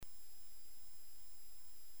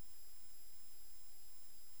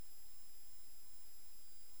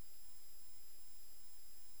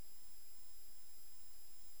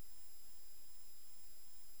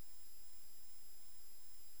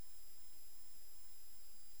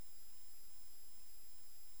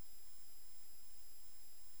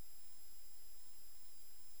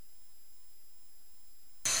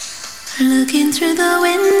Looking through the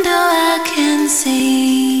window, I can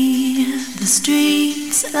see the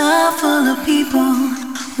streets are full of people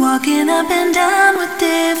walking up and down with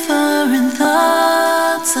different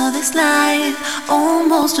thoughts of this life,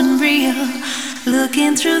 almost unreal.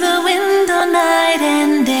 Looking through the window night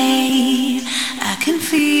and day, I can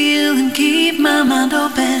feel and keep my mind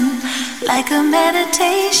open. Like a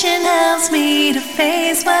meditation helps me to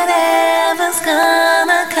face whatever's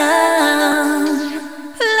gonna come.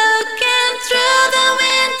 Looking through the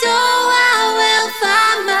window, I will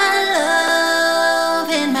find my love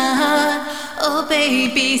in my heart. Oh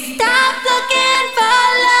baby, stop looking for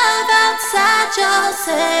love outside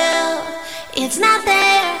yourself. It's not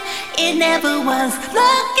there, it never was.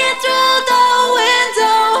 Looking through the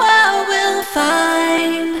window, I will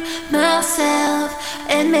find myself.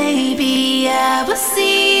 And maybe I will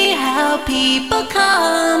see how people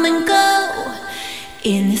come and go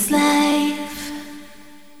in this life.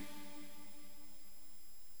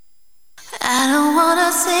 I don't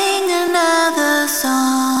wanna sing another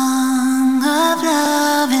song of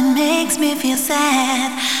love, it makes me feel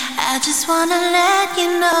sad. I just wanna let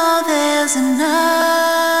you know there's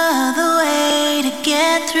another way to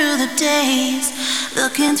get through the days.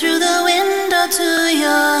 Looking through the window to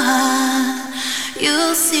your heart,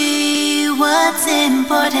 you'll see what's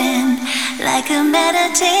important. Like a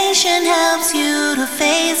meditation helps you to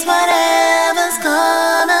face whatever's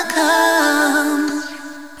gonna come.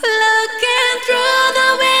 Looking through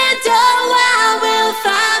the window, I will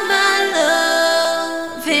find my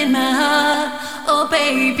love in my heart. Oh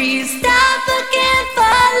baby, stop looking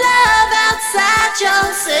for love outside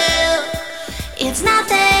yourself. It's not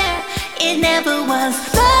there, it never was.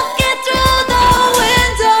 Looking through the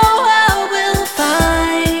window, I will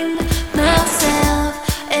find myself.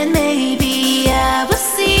 And maybe I will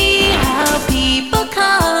see how people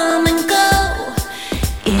come and go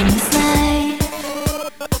in this life.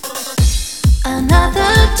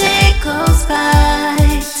 Another day goes by,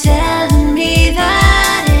 telling me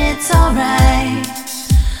that it's alright.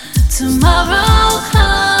 Tomorrow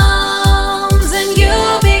comes and you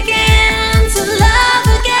begin to love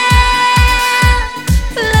again.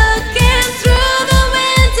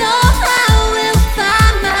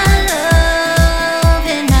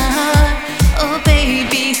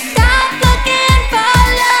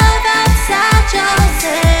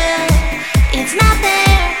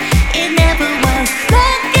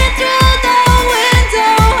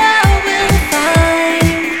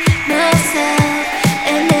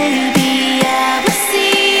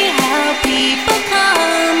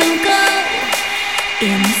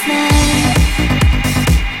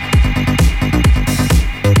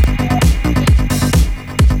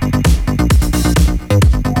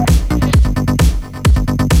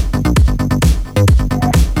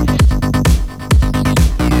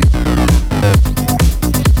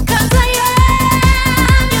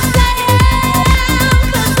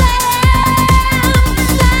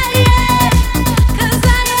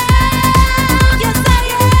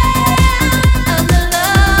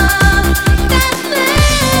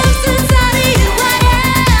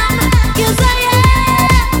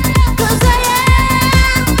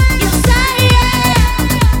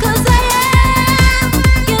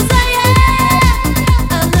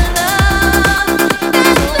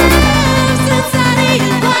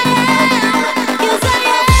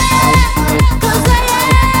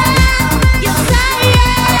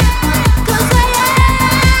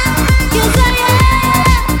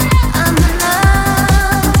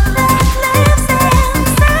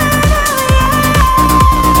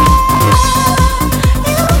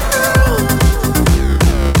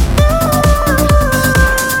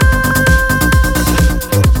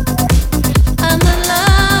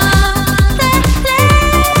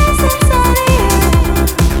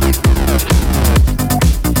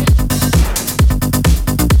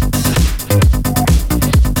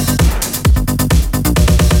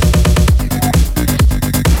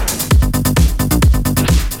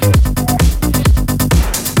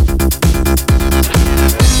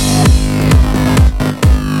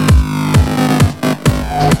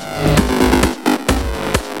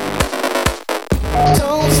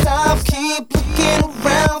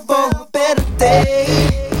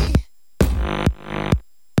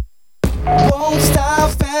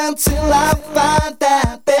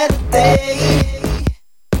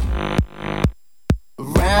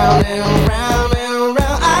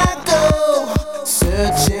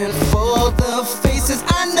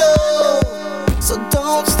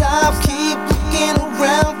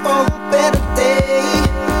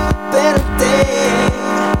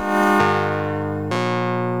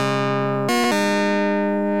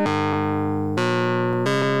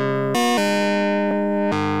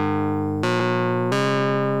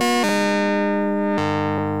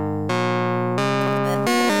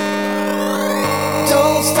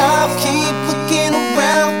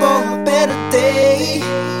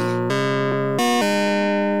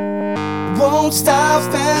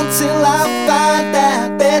 till I find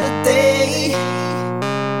that better day.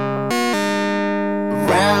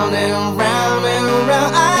 Round and round and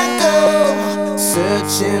round I go,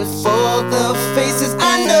 searching for the faces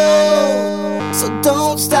I know. So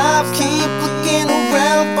don't stop, keep looking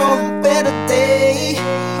around for a better day,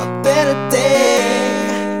 a better day.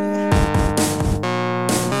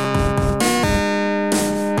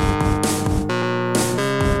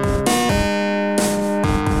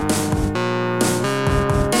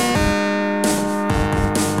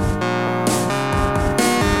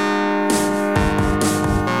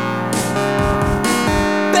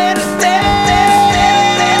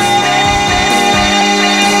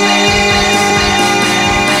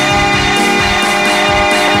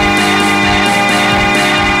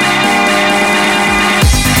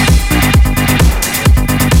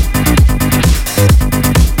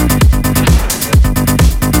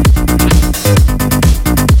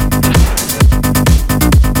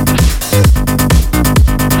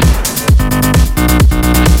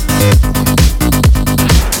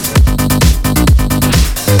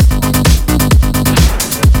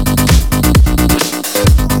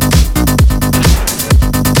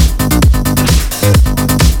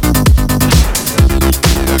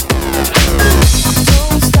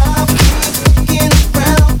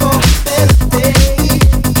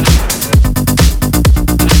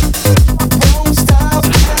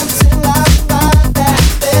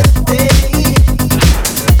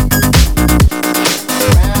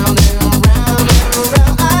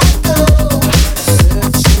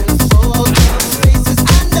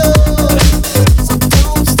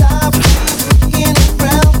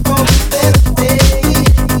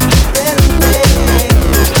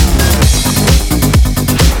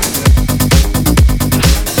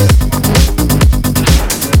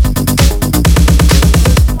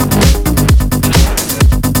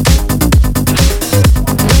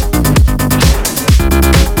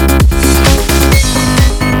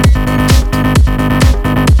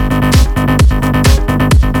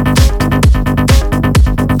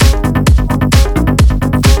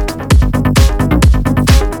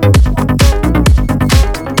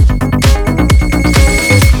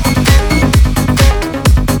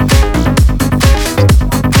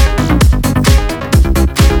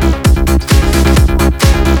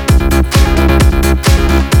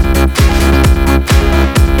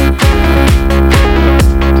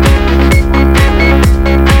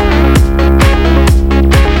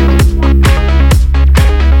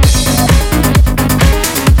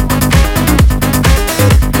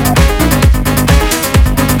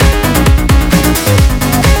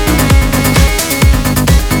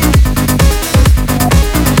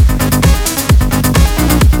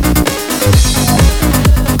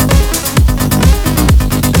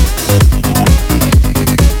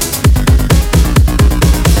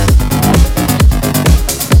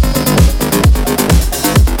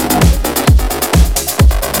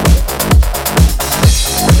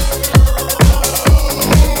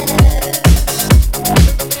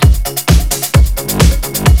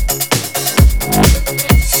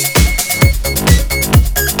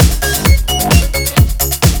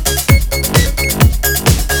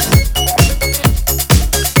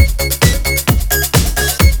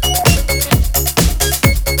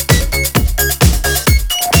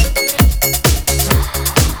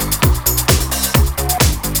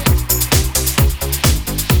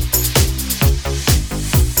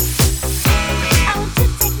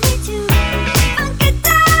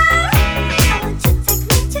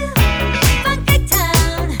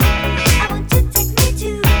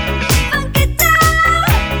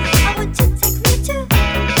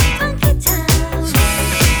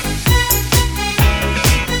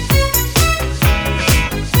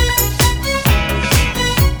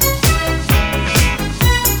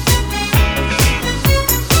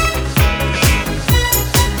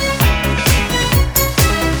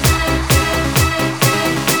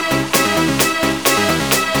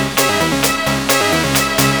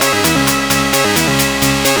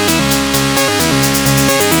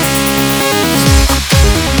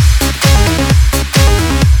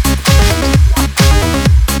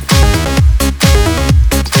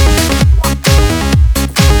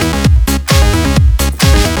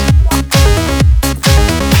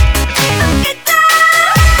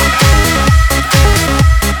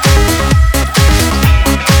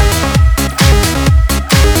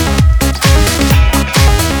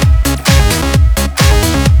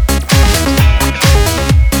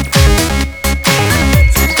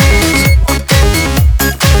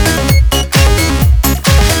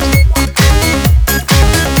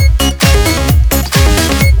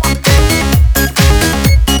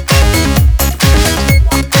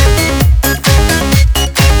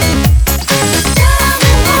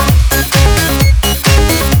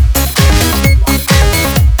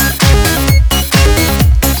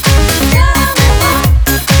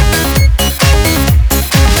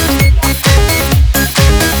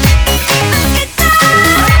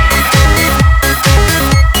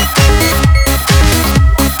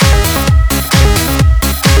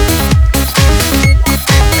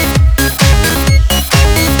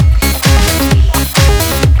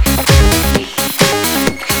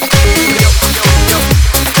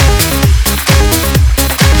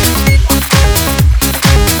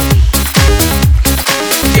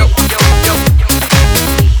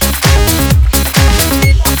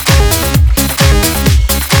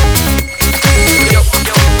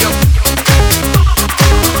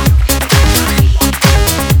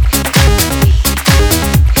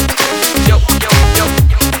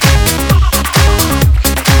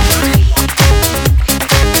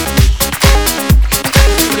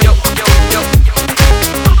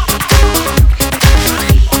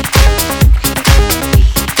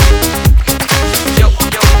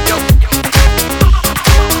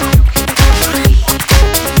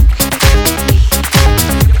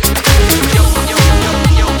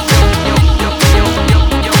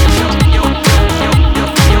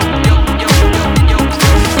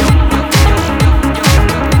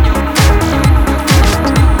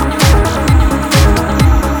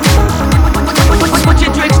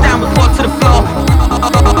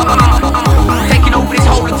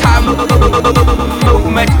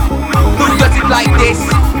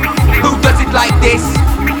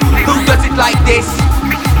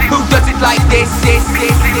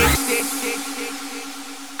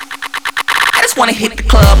 wanna hit the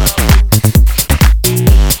club.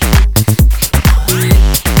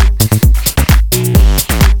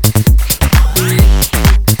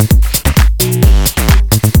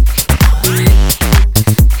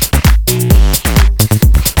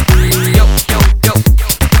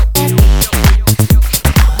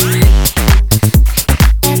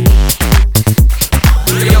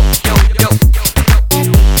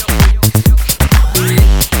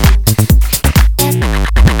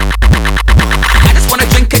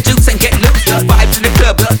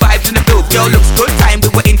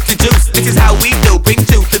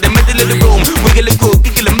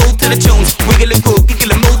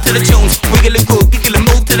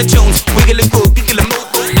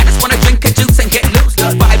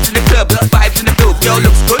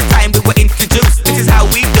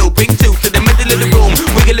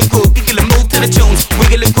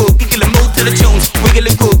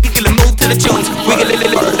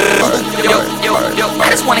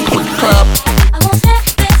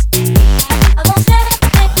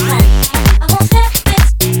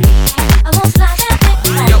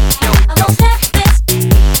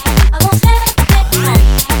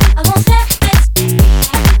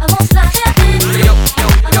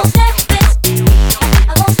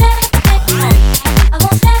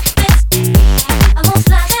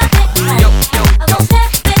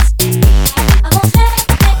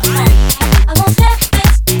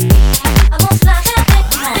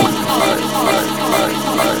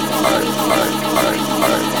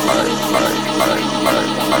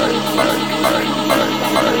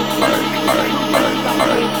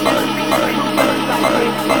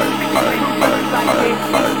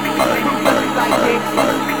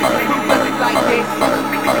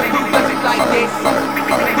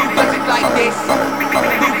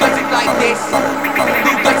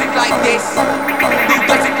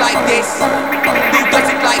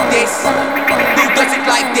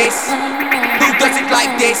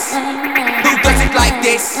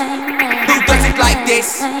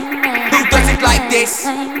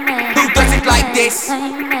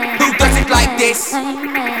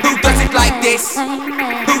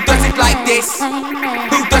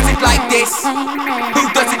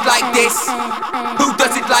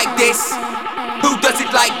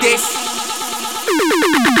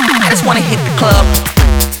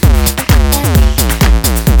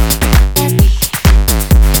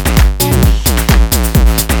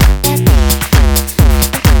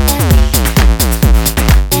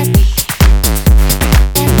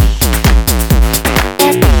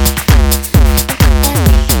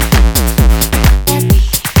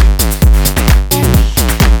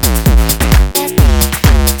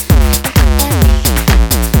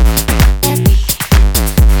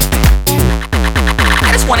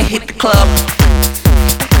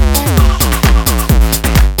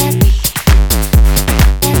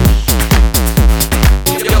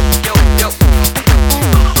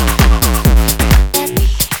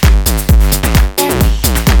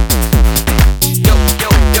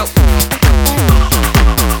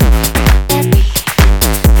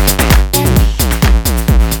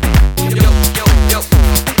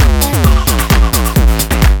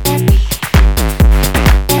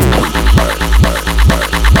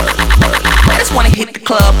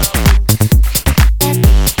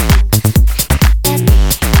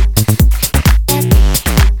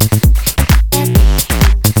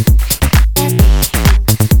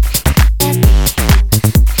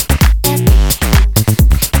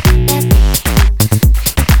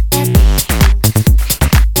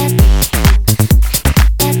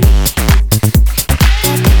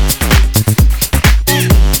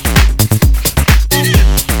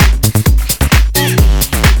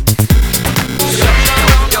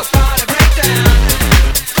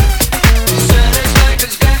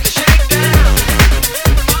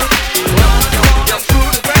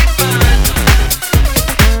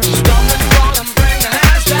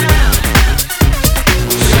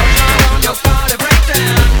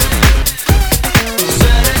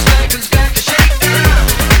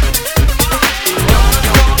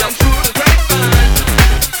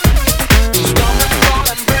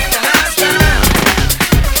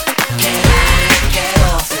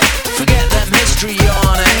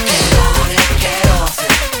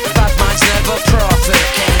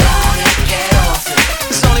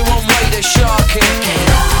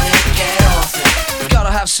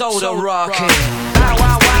 soda rocking. Wow,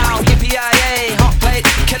 wow, wow, yippee-yi-yay, hot plate,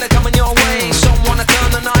 killer coming your way. Some wanna turn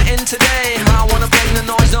the night in today. I wanna bring the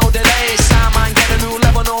noise, no delay. Soundman, get a new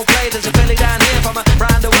level, no play. There's a Philly down here from a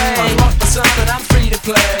brand away. Unlock the sound and I'm free to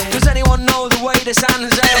play. Does anyone know the way to San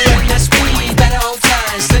Jose? When there's speed, better hold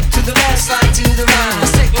tight. Slip to the left, slide to the right.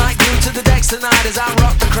 Stick like glue to the deck. tonight as I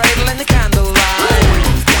rock the cradle in the candlelight.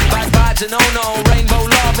 Bad vibes and oh no, rainbow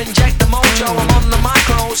love, inject the mojo. I'm on the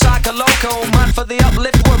micro, psycho loco, mad for the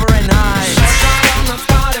uplift, quivering high. Sunshine on the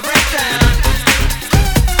party breakdown.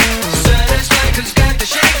 Certain slackers get the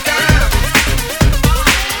shakedown.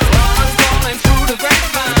 I'm falling through the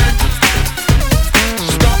grapevine.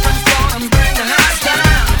 Stop and fall and bring the house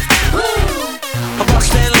down. I'm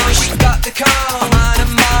busting low, she got the call. Mind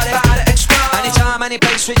and body, about to explode. Anytime, any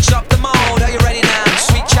place, switch up the mode. Are you ready now?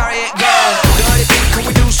 Sweet chariot, go. Dirty beat, can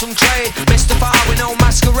we do some trade? Mystify with no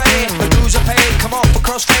masquerade. The dues are paid, come off a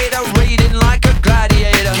crossfader. Reading like a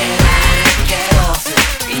gladiator. Get off it.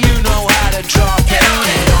 You know how to drop it. Get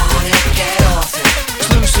on it, get off it.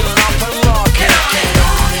 Loosen up and lock it. Get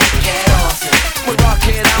on it, get off it. We rock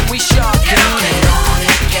it and we shock it. Get on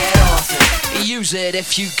it, get off it. Use it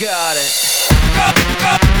if you got it.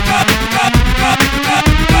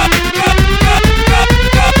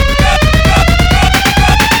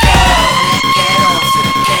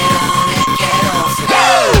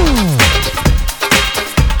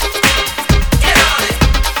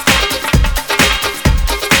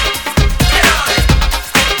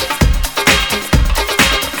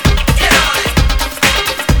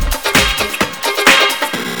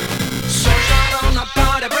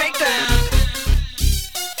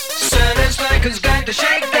 Cause got the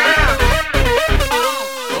shakedown.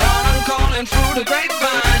 I'm calling through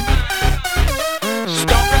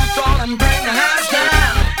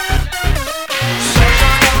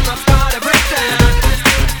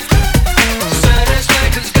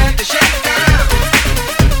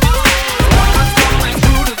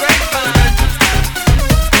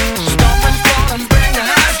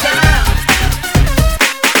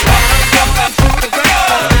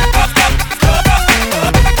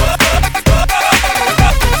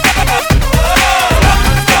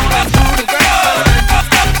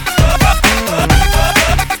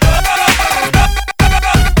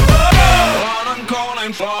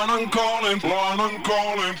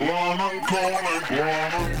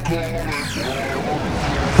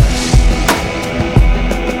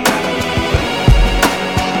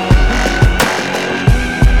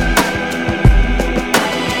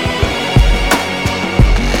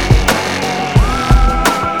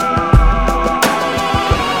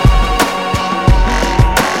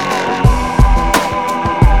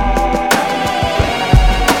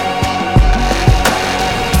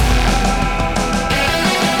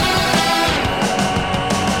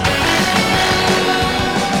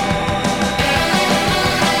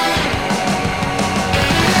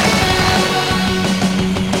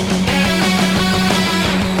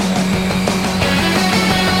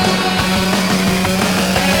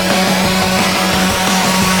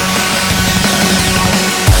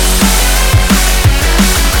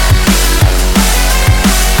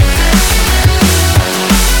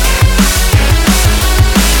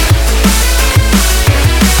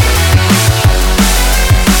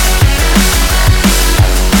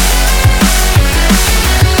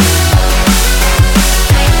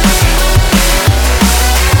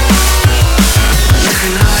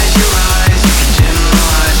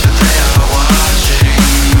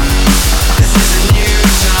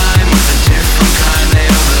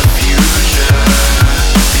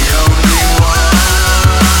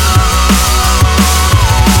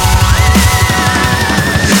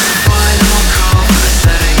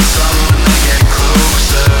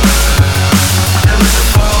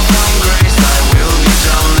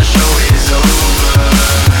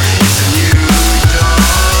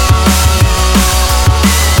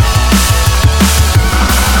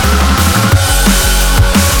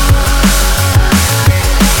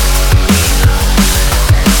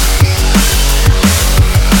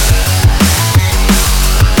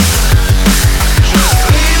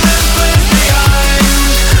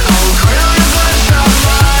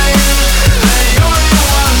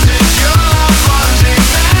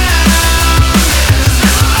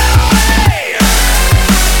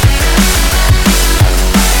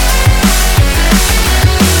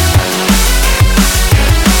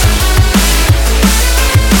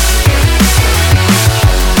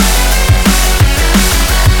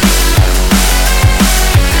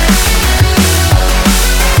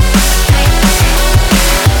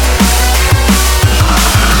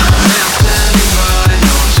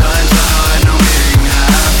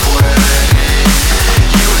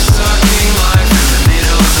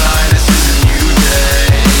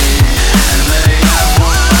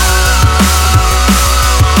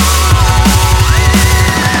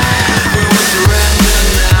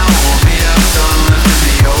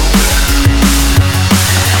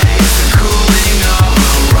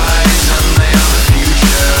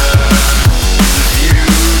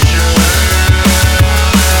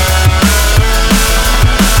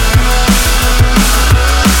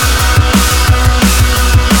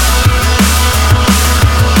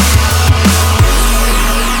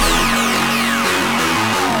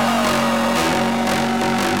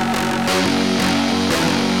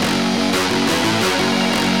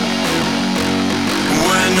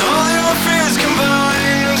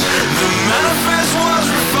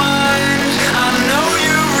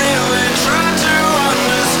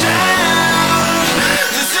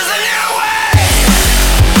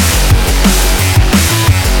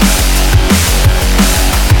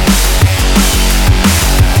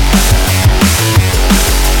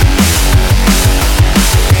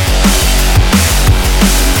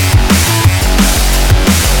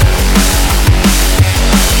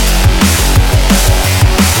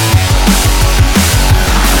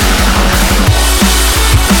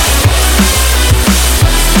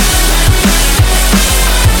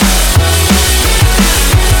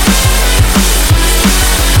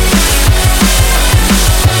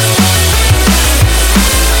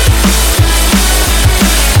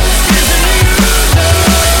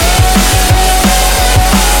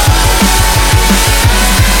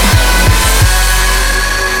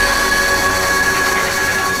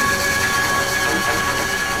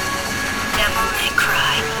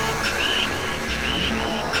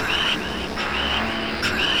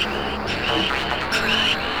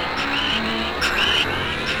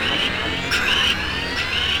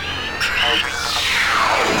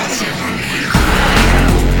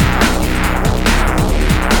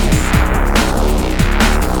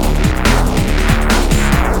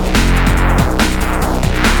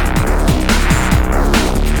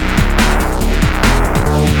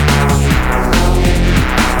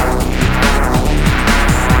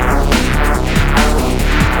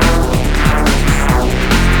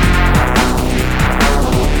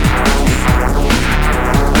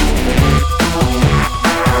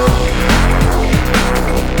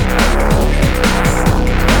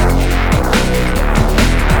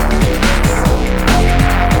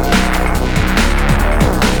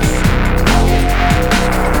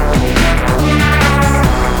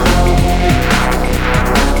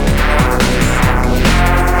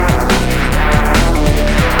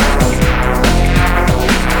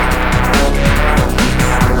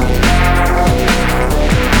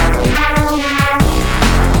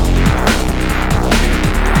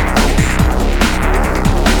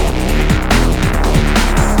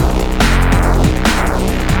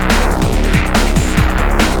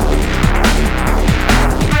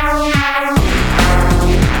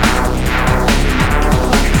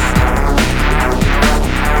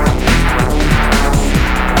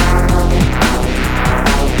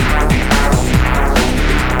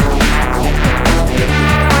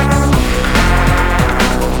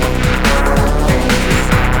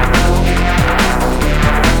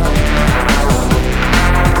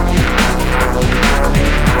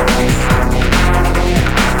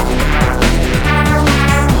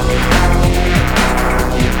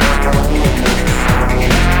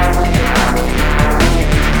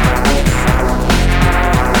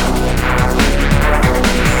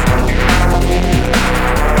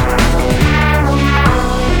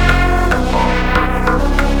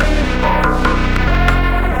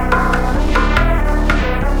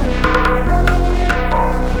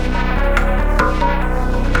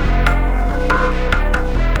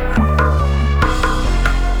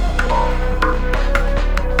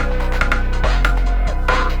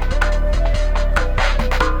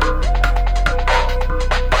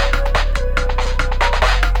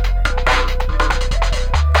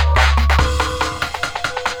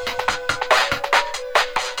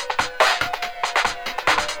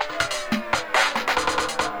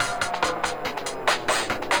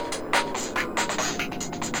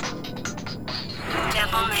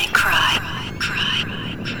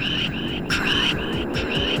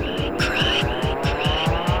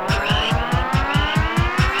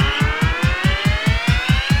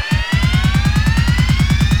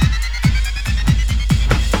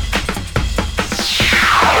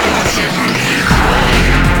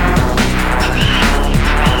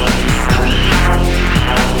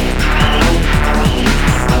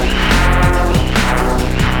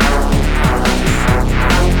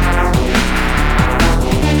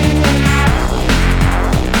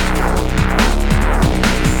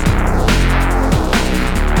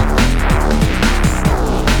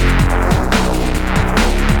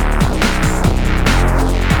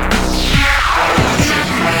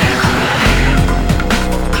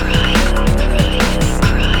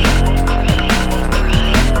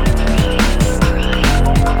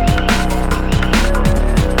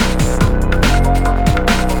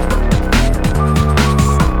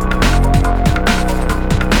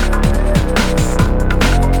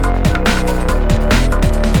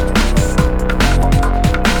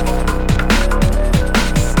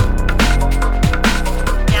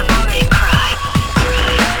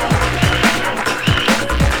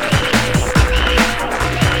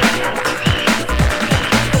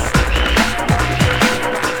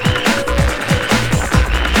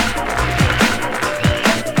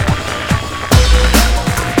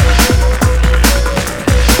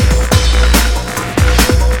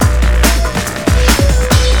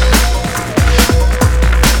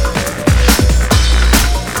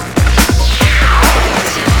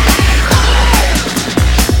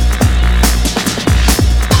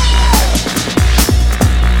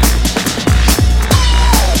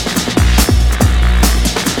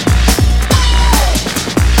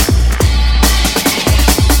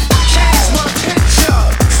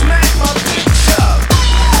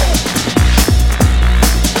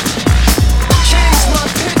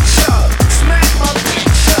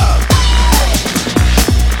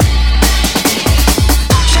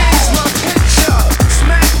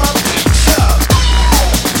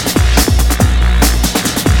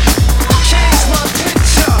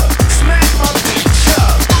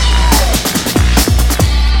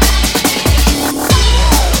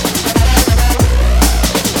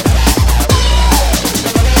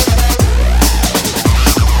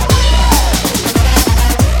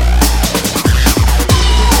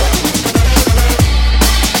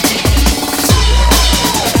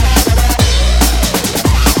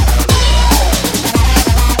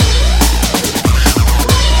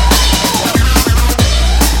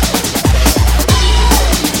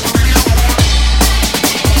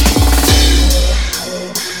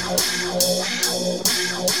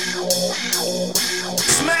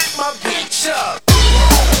my bitch up.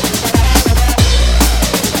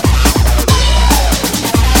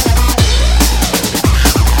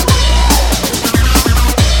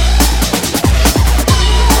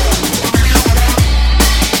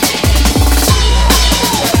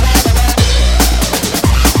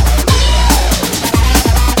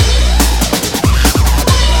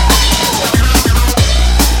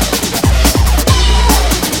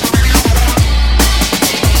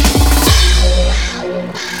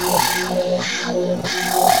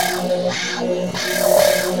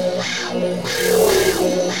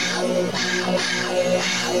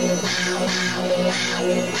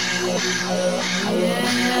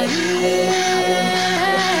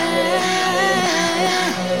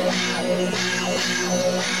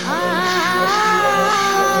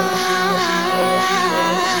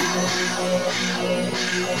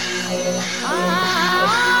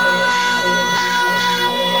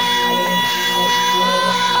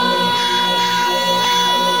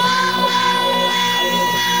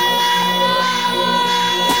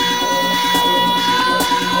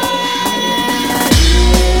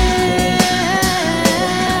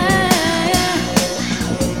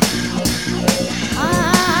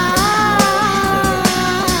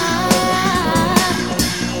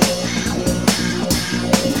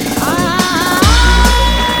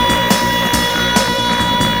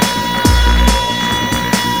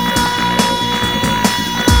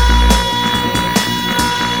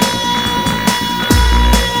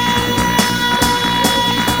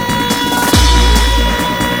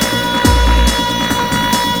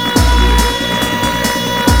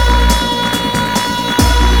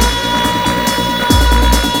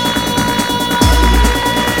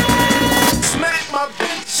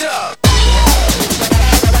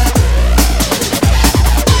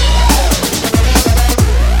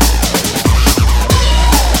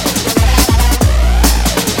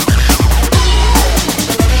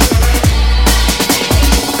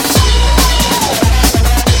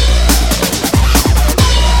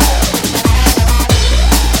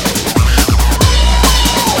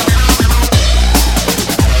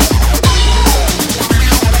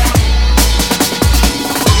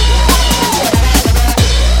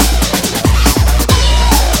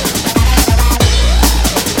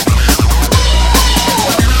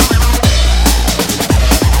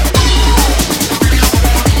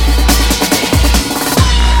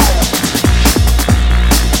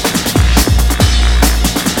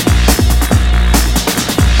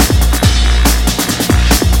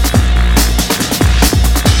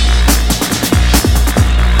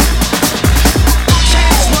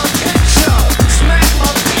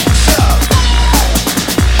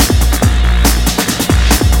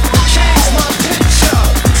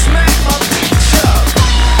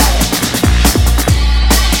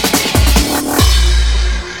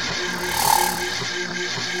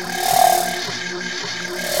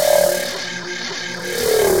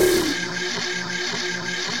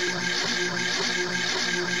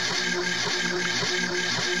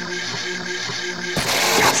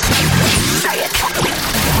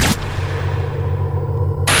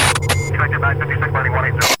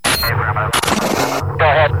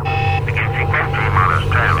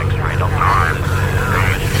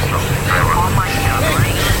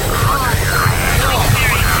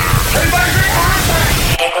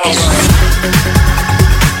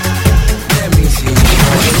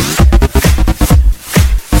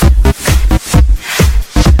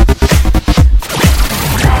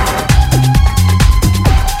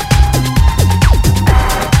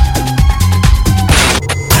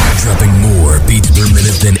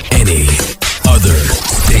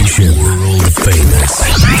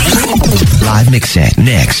 Mix it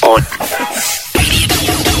next on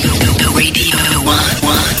Radio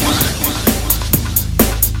 1.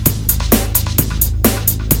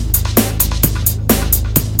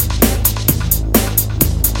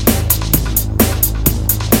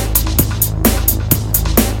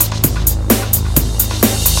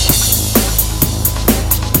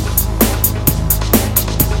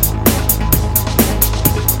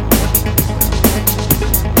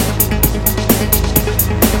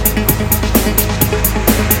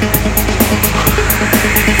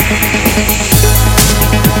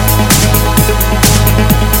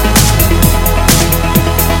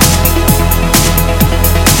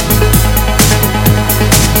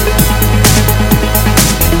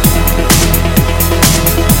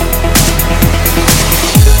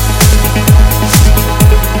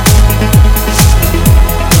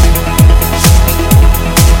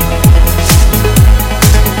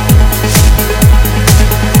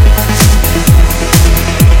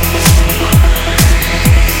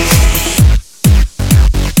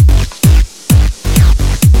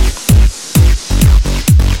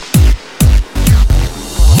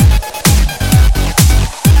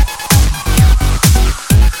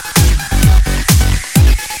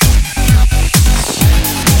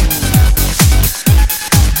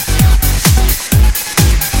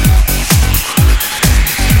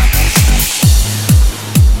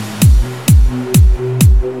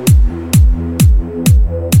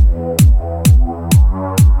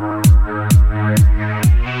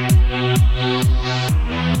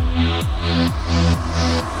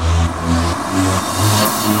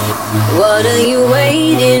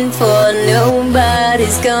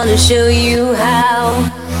 Somebody's gonna show you how.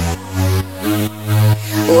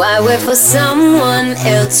 Why wait for someone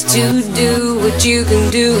else to do what you can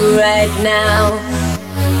do right now?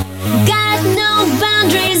 Got no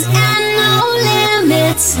boundaries and no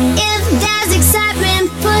limits. If there's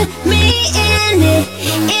excitement, put me in it.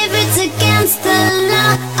 If it's against the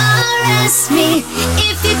law, arrest me.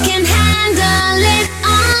 If you can handle it,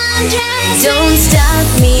 undress me. Don't stop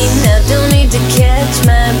me now, don't need to catch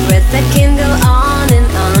my breath. I can go on and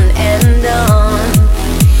on and on.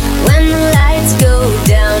 When the lights go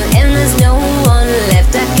down and there's no one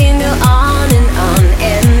left, I can go on and on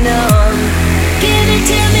and on. Give it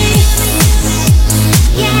to me,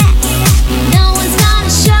 yeah. No one's gonna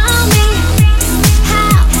show me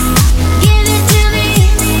how. Give it to me,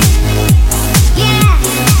 yeah.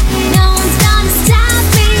 No one's gonna stop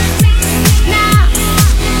me now.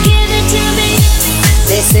 Give it to me.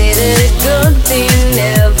 They say that a good thing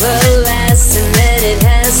never lasts and that it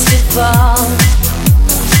has to fall.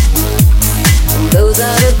 Those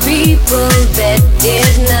are the people that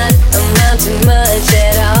did